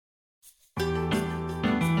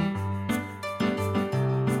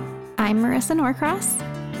I'm Marisa Norcross.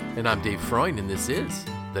 And I'm Dave Freund, and this is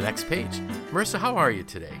The Next Page. Marisa, how are you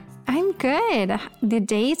today? I'm good. The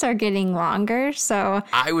days are getting longer, so...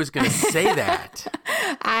 I was going to say that.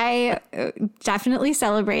 I definitely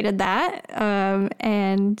celebrated that,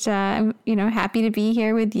 and I'm, happy to be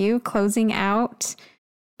here with you, closing out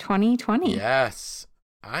 2020. Yes.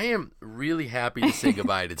 I am really happy to say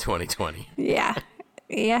goodbye to 2020. Yeah.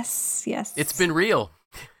 Yes. It's been real.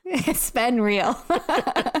 It's been real.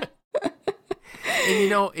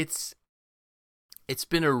 And it's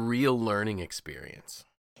been a real learning experience.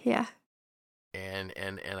 Yeah. And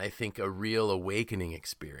I think a real awakening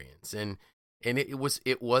experience. And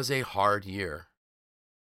it was a hard year.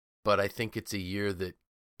 But I think it's a year that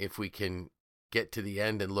if we can get to the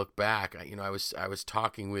end and look back, I was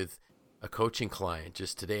talking with a coaching client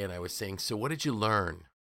just today, and I was saying, so what did you learn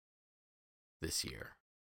this year?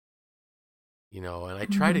 And I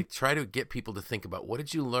try to get people to think about, what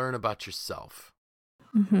did you learn about yourself?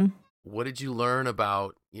 Mm-hmm. What did you learn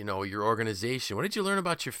about, your organization? What did you learn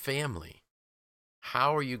about your family?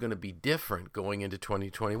 How are you going to be different going into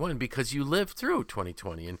 2021? Because you lived through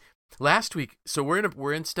 2020. And last week, so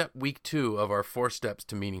we're in step week 2 of our 4 steps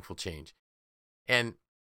to meaningful change. And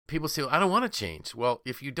people say, well, I don't want to change. Well,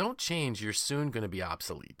 if you don't change, you're soon going to be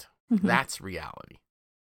obsolete. Mm-hmm. That's reality.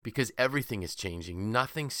 Because everything is changing.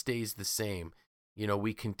 Nothing stays the same.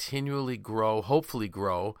 We continually grow, hopefully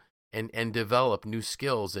grow, and develop new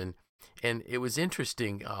skills. And it was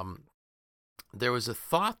interesting. There was a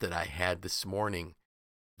thought that I had this morning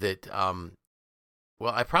that,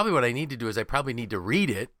 what I need to do is I probably need to read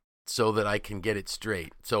it so that I can get it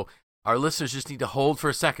straight. So our listeners just need to hold for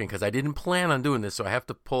a second, because I didn't plan on doing this, so I have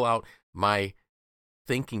to pull out my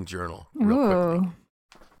thinking journal real quickly.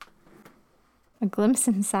 A glimpse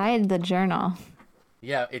inside the journal.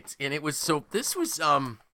 Yeah,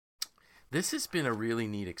 this has been a really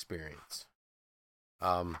neat experience.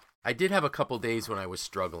 I did have a couple days when I was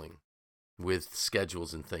struggling with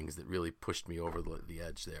schedules and things that really pushed me over the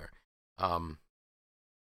edge there.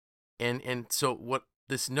 And so what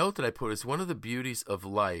this note that I put is, one of the beauties of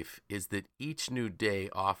life is that each new day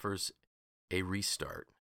offers a restart.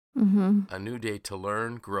 Mm-hmm. A new day to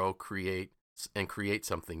learn, grow, create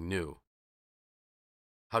something new.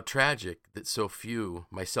 How tragic that so few,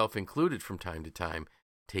 myself included from time to time,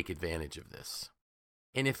 take advantage of this.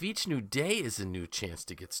 And if each new day is a new chance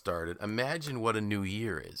to get started, imagine what a new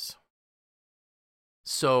year is.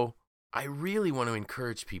 So I really want to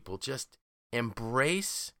encourage people, just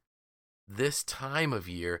embrace this time of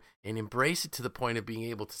year and embrace it to the point of being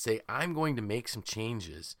able to say, I'm going to make some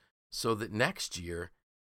changes so that next year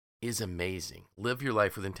is amazing. Live your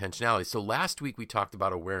life with intentionality. So last week we talked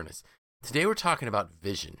about awareness. Today we're talking about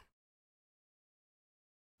vision.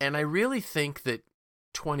 And I really think that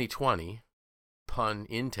 2020, pun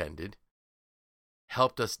intended,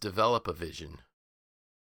 helped us develop a vision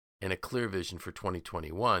and a clear vision for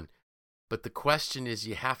 2021. But the question is,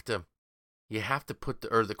 the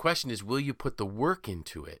question is, will you put the work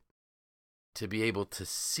into it to be able to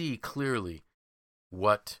see clearly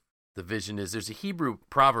what the vision is? There's a Hebrew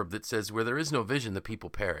proverb that says, where there is no vision, the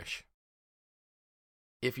people perish.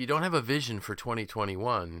 If you don't have a vision for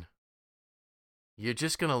 2021, you're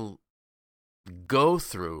just going to go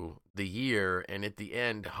through the year and at the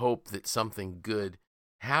end hope that something good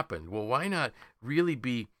happened. Well, why not really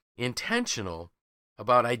be intentional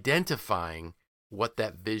about identifying what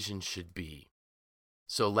that vision should be?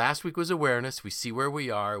 So last week was awareness. We see where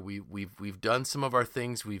we are. We've done some of our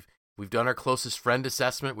things. We've done our closest friend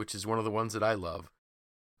assessment, which is one of the ones that I love.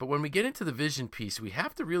 But when we get into the vision piece, we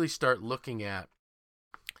have to really start looking at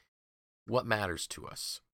what matters to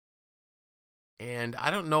us. And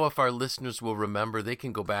I don't know if our listeners will remember. They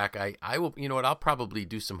can go back. I will, I'll probably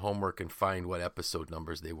do some homework and find what episode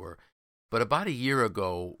numbers they were. But about a year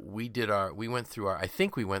ago, we went through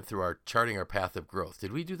our Charting Our Path of Growth.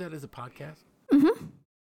 Did we do that as a podcast? Mm-hmm.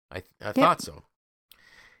 I thought so.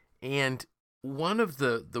 And one of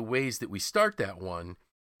the ways that we start that one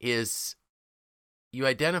is you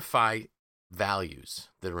identify values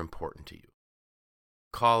that are important to you.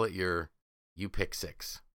 Call it you pick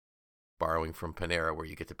 6, borrowing from Panera where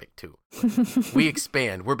you get to pick 2. We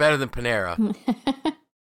expand. We're better than Panera.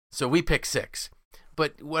 So we pick 6.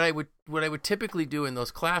 But what I would typically do in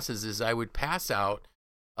those classes is I would pass out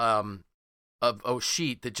a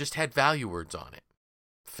sheet that just had value words on it.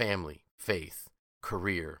 Family, faith,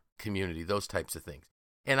 career, community, those types of things.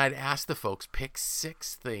 And I'd ask the folks, pick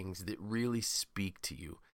 6 things that really speak to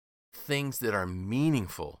you, things that are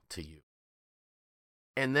meaningful to you.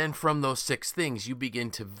 And then from those 6 things, you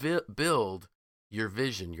begin to build your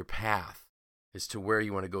vision, your path as to where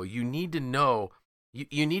you want to go. You need to know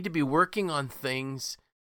You need to be working on things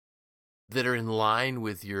that are in line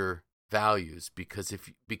with your values,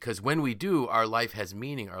 because when we do, our life has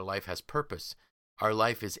meaning, our life has purpose, our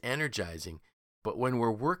life is energizing. But when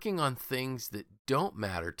we're working on things that don't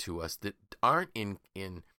matter to us, that aren't in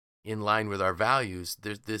line with our values,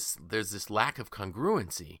 there's this lack of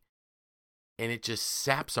congruency, and it just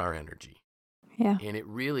saps our energy. Yeah. And it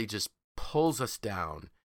really just pulls us down,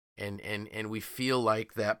 and we feel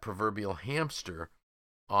like that proverbial hamster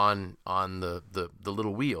on the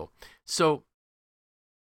little wheel. So,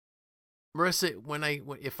 Marisa,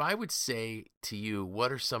 if I would say to you,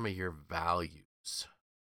 what are some of your values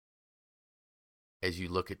as you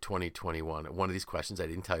look at 2021? One of these questions I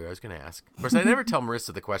didn't tell you I was going to ask. Of course, I never tell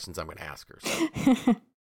Marisa the questions I'm going to ask her. So.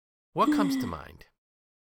 What comes to mind?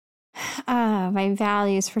 My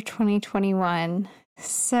values for 2021.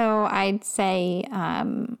 So I'd say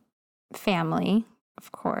family,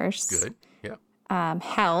 of course. Good. Yeah.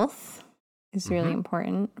 Health is really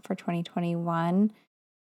important for 2021.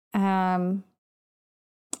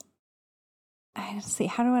 Let's see,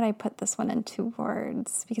 how would I put this one into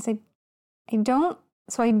words? Because I don't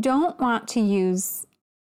want to use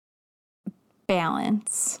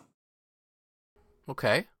balance.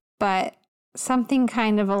 Okay. But something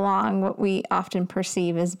kind of along what we often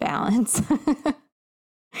perceive as balance.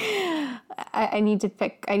 I need to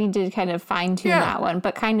kind of fine tune that one,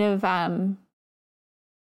 but kind of,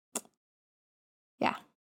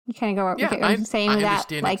 you kind of go, I'm saying with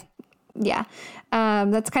that, like,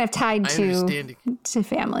 that's kind of tied to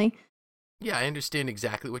family. Yeah, I understand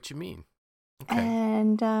exactly what you mean. Okay.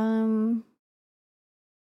 And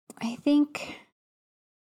I think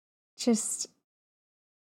just,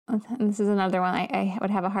 and this is another one I would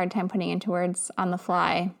have a hard time putting into words on the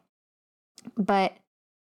fly, but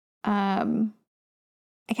I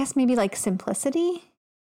guess maybe like simplicity.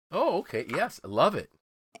 Oh, okay. Yes, I love it.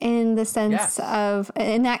 In the sense of,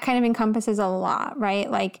 and that kind of encompasses a lot, right?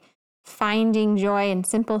 Like finding joy in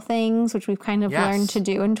simple things, which we've kind of learned to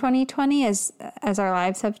do in 2020 as our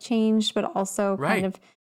lives have changed, but also kind of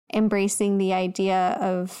embracing the idea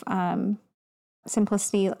of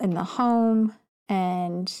simplicity in the home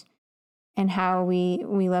and how we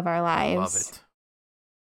live our lives.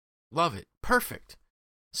 Love it. Perfect.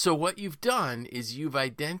 So what you've done is you've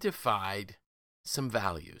identified some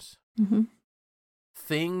values. Mm-hmm.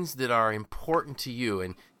 Things that are important to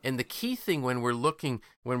you. And the key thing when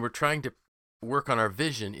we're trying to work on our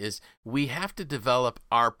vision is we have to develop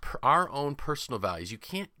our own personal values.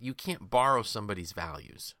 You can't borrow somebody's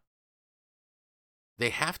values. They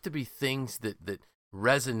have to be things that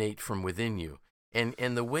resonate from within you.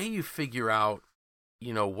 And the way you figure out,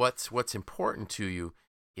 what's important to you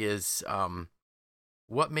is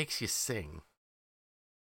what makes you sing.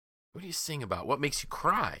 What do you sing about? What makes you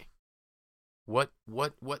cry? What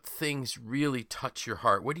things really touch your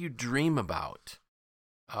heart? What do you dream about?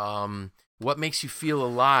 What makes you feel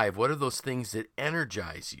alive? What are those things that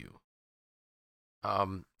energize you?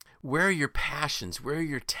 Where are your passions? Where are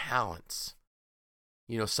your talents?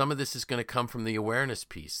 Some of this is going to come from the awareness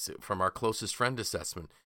piece, from our closest friend assessment.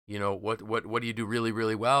 What do you do really,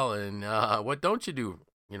 really well, and what don't you do,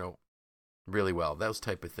 really well? Those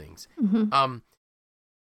type of things. Mm-hmm.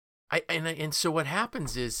 And so what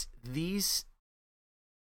happens is these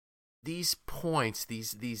points,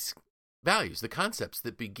 these values, the concepts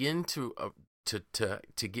that begin to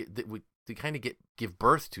give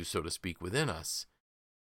birth to, so to speak, within us,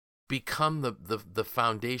 become the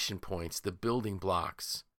foundation points, the building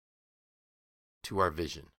blocks to our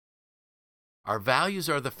vision. Our values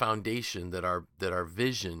are the foundation that our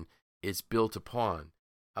vision is built upon.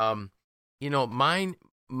 My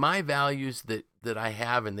values that I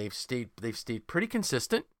have, and they've stayed pretty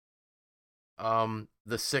consistent.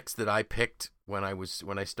 The 6 that I picked when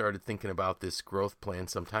I started thinking about this growth plan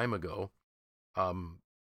some time ago,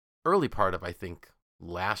 early part of, I think,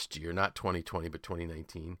 last year, not 2020, but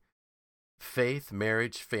 2019. Faith,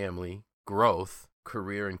 marriage, family, growth,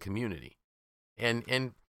 career, and community.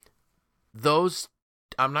 And those,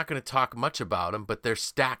 I'm not going to talk much about them, but they're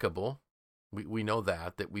stackable. We know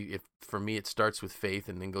that for me, it starts with faith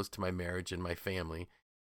and then goes to my marriage and my family.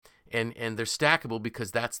 And they're stackable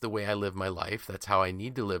because that's the way I live my life. That's how I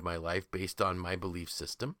need to live my life based on my belief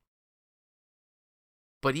system.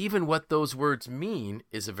 But even what those words mean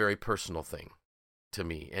is a very personal thing to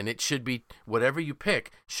me. And it should be, whatever you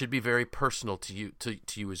pick, should be very personal to you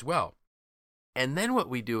as well. And then what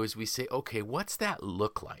we do is we say, okay, what's that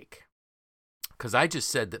look like? Because I just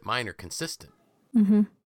said that mine are consistent. Mm-hmm.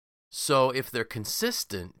 So if they're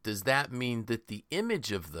consistent, does that mean that the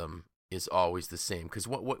image of them is always the same? Because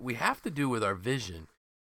what we have to do with our vision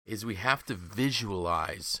is we have to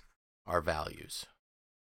visualize our values.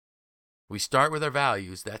 We start with our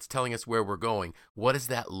values. That's telling us where we're going. What does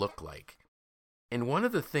that look like? And one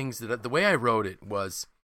of the things that the way I wrote it was,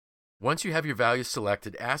 once you have your values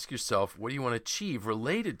selected, ask yourself, what do you want to achieve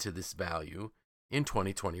related to this value in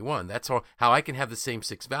 2021? That's how I can have the same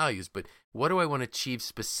 6 values, but what do I want to achieve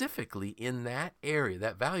specifically in that area,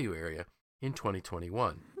 that value area in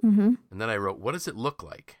 2021? And then I wrote, what does it look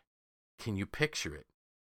like? Can you picture it?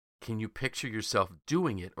 Can you picture yourself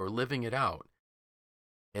doing it or living it out?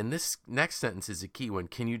 And this next sentence is a key one.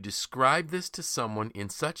 Can you describe this to someone in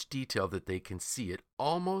such detail that they can see it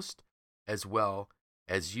almost as well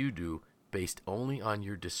as you do, based only on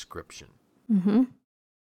your description?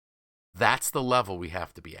 That's the level we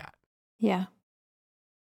have to be at. Yeah.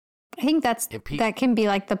 I think that can be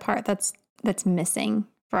like the part that's missing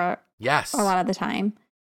for a lot of the time.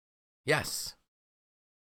 Yes,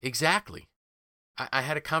 exactly. I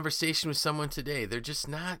had a conversation with someone today. They're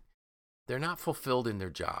not fulfilled in their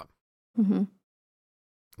job. And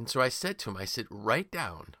so I said to him, write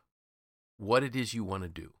down what it is you want to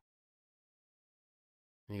do.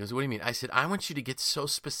 And he goes, what do you mean? I said, I want you to get so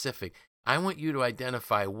specific. I want you to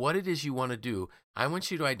identify what it is you want to do. I want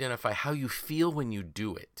you to identify how you feel when you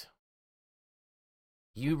do it.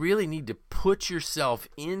 You really need to put yourself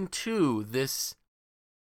into this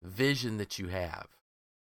vision that you have.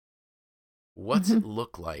 What's it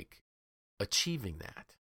look like achieving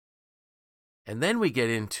that? And then we get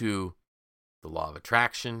into the law of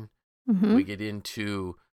attraction. We get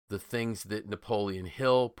into the things that Napoleon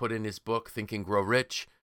Hill put in his book, Think and Grow Rich,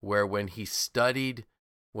 where when he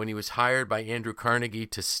was hired by Andrew Carnegie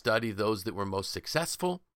to study those that were most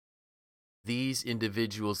successful, these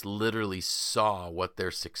individuals literally saw what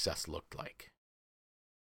their success looked like.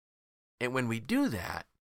 And when we do that,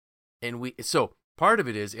 so part of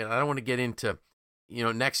it is, and I don't want to get into,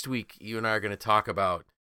 next week you and I are going to talk about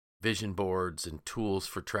vision boards and tools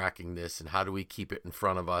for tracking this and how do we keep it in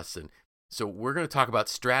front of us. And so we're going to talk about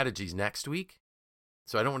strategies next week.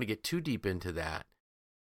 So I don't want to get too deep into that.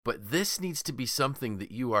 But this needs to be something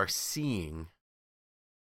that you are seeing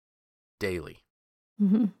daily,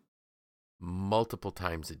 multiple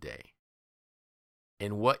times a day.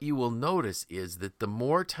 And what you will notice is that the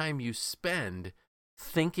more time you spend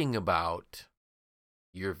thinking about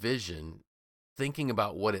your vision, thinking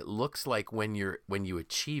about what it looks like when you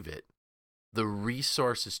achieve it, the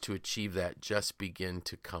resources to achieve that just begin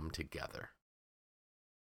to come together.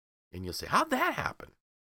 And you'll say, how'd that happen?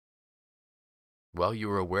 Well, you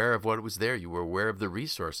were aware of what was there. You were aware of the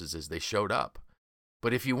resources as they showed up.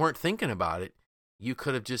 But if you weren't thinking about it, you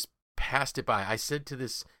could have just passed it by. I said to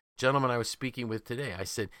this gentleman I was speaking with today, I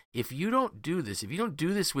said, if you don't do this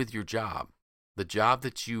with your job, the job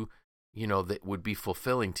that that would be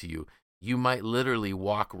fulfilling to you, you might literally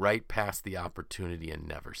walk right past the opportunity and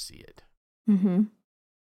never see it.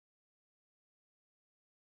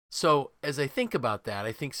 So as I think about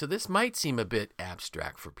that, so this might seem a bit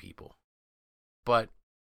abstract for people. But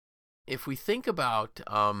if we think about,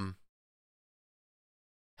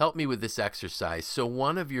 help me with this exercise. So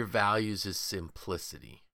one of your values is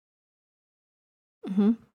simplicity.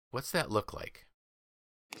 What's that look like?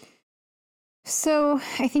 So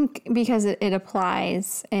I think because it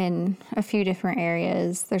applies in a few different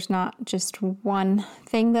areas, there's not just one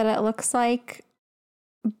thing that it looks like,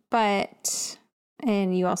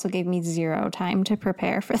 and you also gave me 0 time to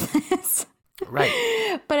prepare for this.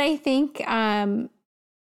 Right. But I think, one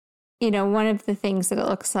of the things that it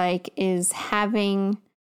looks like is having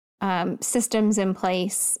systems in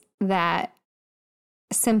place that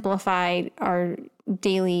simplify our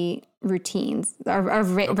daily routines, our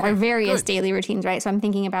various daily routines, right? So I'm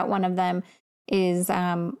thinking about one of them is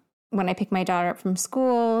when I pick my daughter up from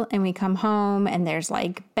school and we come home and there's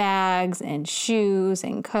like bags and shoes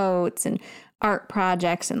and coats and art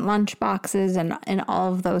projects and lunch boxes and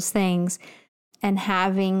all of those things, and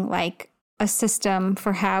having like a system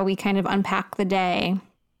for how we kind of unpack the day.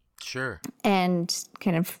 Sure. And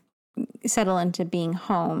kind of settle into being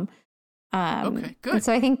home. Okay, good. And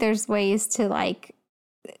so I think there's ways to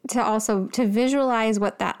to visualize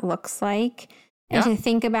what that looks like and to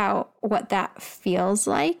think about what that feels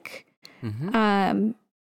like.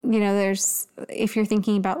 There's, if you're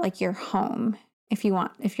thinking about like your home, if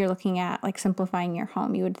you're looking at like simplifying your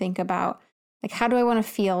home, you would think about like, how do I want to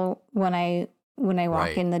feel when I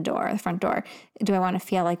walk in the front door? Do I want to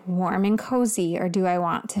feel like warm and cozy, or do I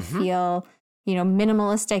want to feel,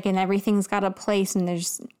 minimalistic and everything's got a place and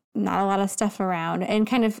there's not a lot of stuff around, and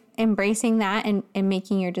kind of embracing that and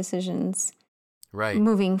making your decisions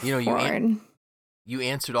moving forward. you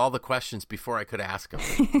answered all the questions before I could ask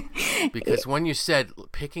them. Because when you said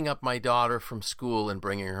picking up my daughter from school and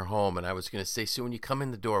bringing her home, and I was going to say, so when you come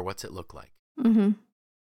in the door, what's it look like? Mm-hmm.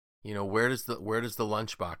 You know, where does the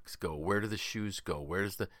lunchbox go? Where do the shoes go? Where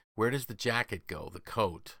does the jacket go? The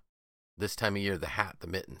coat? This time of year, the hat, the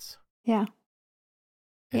mittens. Yeah.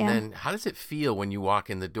 And then how does it feel when you walk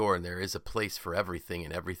in the door and there is a place for everything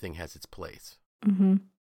and everything has its place? Mm-hmm.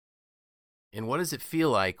 And what does it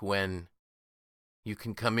feel like when you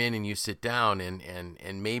can come in and you sit down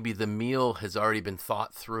and maybe the meal has already been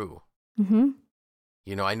thought through? Mm-hmm.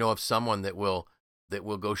 You know, I know of someone that will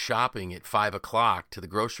go shopping at 5:00 to the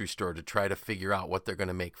grocery store to try to figure out what they're going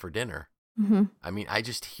to make for dinner. Mm-hmm. I mean, I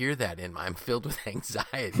just hear that and I'm filled with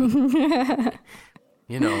anxiety.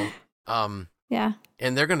 You know, yeah.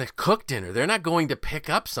 And they're going to cook dinner. They're not going to pick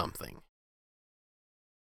up something.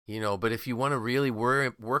 You know, but if you want to really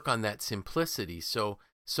work on that simplicity, so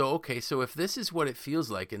if this is what it feels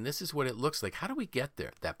like and this is what it looks like, how do we get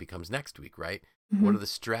there? That becomes next week, right? Mm-hmm. What are the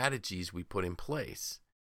strategies we put in place?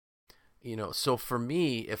 You know, so for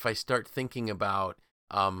me, if I start thinking about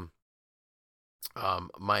my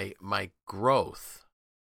growth,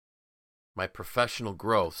 my professional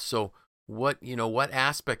growth, so what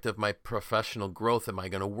aspect of my professional growth am I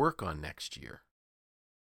going to work on next year?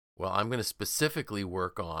 Well, I'm going to specifically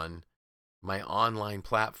work on my online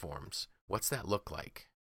platforms. What's that look like?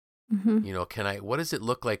 Mm-hmm. You know, what does it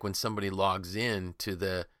look like when somebody logs in to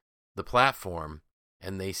the platform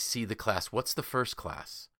and they see the class? What's the first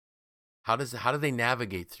class? How do they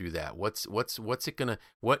navigate through that?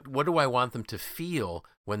 What do I want them to feel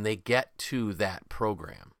when they get to that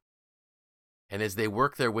program? And as they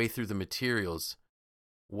work their way through the materials,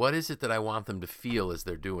 what is it that I want them to feel as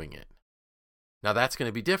they're doing it? Now that's going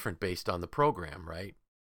to be different based on the program, right?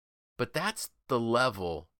 But that's the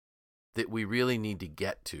level that we really need to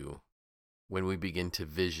get to when we begin to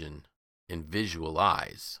vision and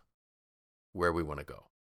visualize where we want to go.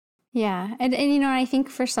 Yeah. And you know, I think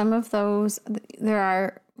for some of those, there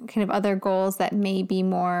are kind of other goals that may be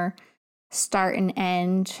more start and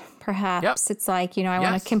end. Perhaps It's like, you know, I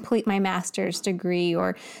want to complete my master's degree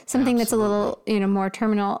or something that's a little, you know, more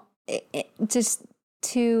terminal. Just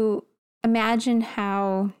to imagine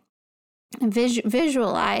how,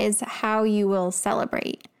 visualize how you will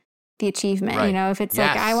celebrate the achievement. Right. You know, if it's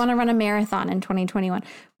like, I want to run a marathon in 2021,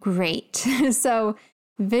 great. So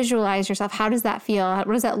visualize yourself. How does that feel?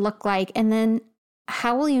 What does that look like? And then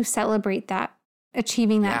how will you celebrate that,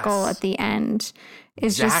 achieving that goal at the end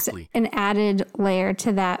is just an added layer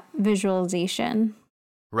to that visualization.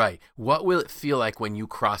 Right. What will it feel like when you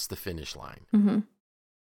cross the finish line mm-hmm.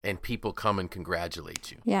 and people come and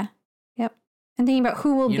congratulate you? Yeah. Yep. And thinking about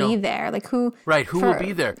who will be there, like who will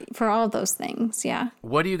be there for all those things. Yeah.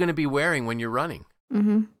 What are you going to be wearing when you're running?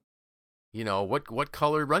 Mm-hmm. You know, what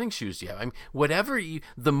color running shoes do you have? I mean,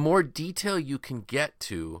 the more detail you can get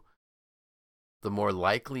to, the more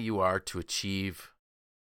likely you are to achieve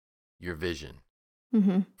your vision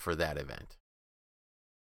mm-hmm. for that event.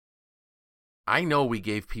 I know we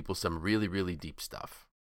gave people some really, really deep stuff,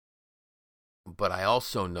 but I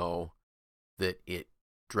also know that it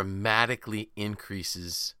dramatically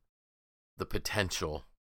increases the potential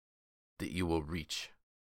that you will reach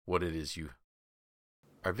what it is you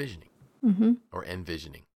are visioning. Mm-hmm. Or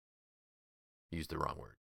envisioning. Used the wrong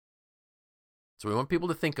word. So we want people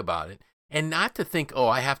to think about it and not to think,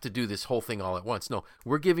 I have to do this whole thing all at once. No,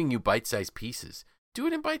 we're giving you bite-sized pieces. Do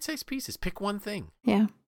it in bite-sized pieces. Pick one thing. Yeah.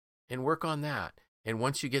 And work on that. And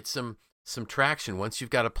once you get some traction, once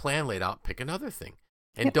you've got a plan laid out, pick another thing.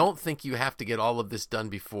 And don't think you have to get all of this done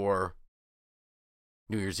before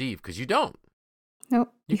New Year's Eve, because you don't.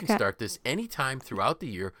 Nope. You can start this anytime throughout the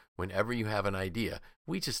year, whenever you have an idea.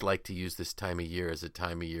 We just like to use this time of year as a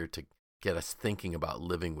time of year to get us thinking about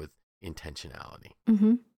living with intentionality.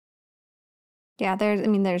 Mm-hmm. Yeah,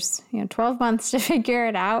 there's 12 months to figure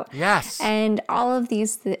it out. Yes. And all of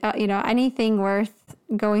these, anything worth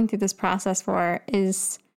going through this process for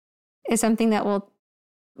is something that will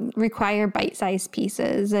require bite-sized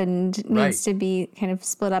pieces and needs to be kind of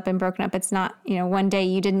split up and broken up. It's not, one day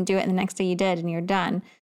you didn't do it and the next day you did and you're done.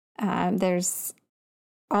 There's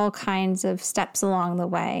all kinds of steps along the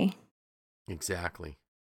way. Exactly.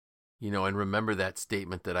 And remember that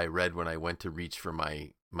statement that I read when I went to reach for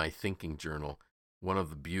my thinking journal. One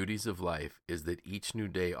of the beauties of life is that each new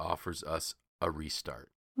day offers us a restart.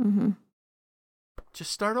 Mm-hmm.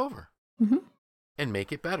 Just start over mm-hmm. and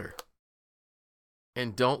make it better.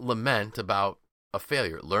 And don't lament about a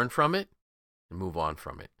failure. Learn from it and move on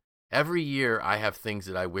from it. Every year I have things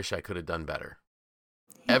that I wish I could have done better.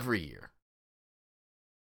 Yeah. Every year.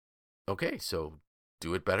 Okay, so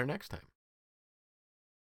do it better next time.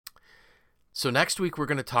 So next week we're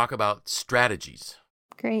going to talk about strategies.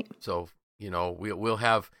 Great. So, we'll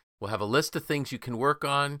have a list of things you can work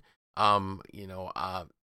on. I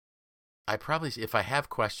probably, if I have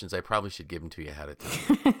questions, I probably should give them to you ahead of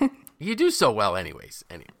time. You do so well anyways.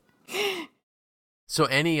 Anyway. So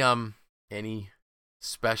any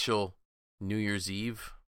special New Year's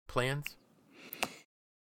Eve plans?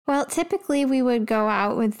 Well, typically we would go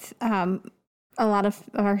out with a lot of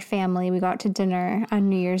our family. We go out to dinner on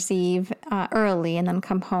New Year's Eve early and then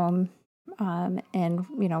come home and,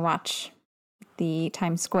 watch the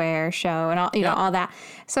Times Square show and all that.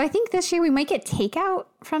 So I think this year we might get takeout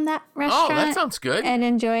from that restaurant. Oh, that sounds good. And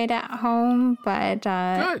enjoy it at home. But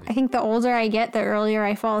I think the older I get, the earlier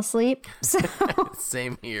I fall asleep. So.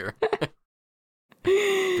 Same here.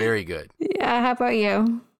 Very good. Yeah. How about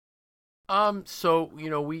you? So,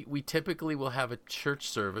 we typically will have a church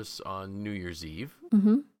service on New Year's Eve.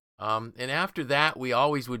 Mm-hmm. And after that, we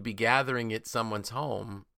always would be gathering at someone's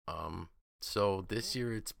home. So this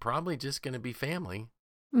year it's probably just going to be family.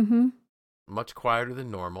 Mm-hmm. Much quieter than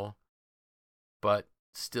normal, but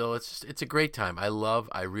still it's a great time.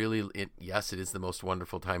 Yes, it is the most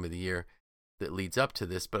wonderful time of the year that leads up to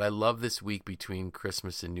this, but I love this week between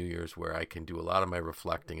Christmas and New Year's where I can do a lot of my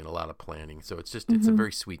reflecting and a lot of planning. So it's a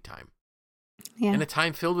very sweet time. Yeah. And a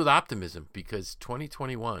time filled with optimism because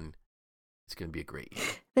 2021 is going to be a great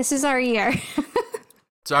year. This is our year.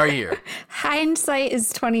 It's our year. Hindsight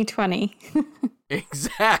is 2020.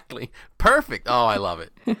 Exactly. Perfect. Oh, I love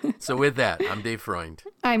it. So with that, I'm Dave Freund.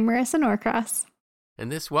 I'm Marissa Norcross.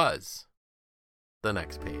 And this was The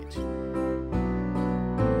Next Page.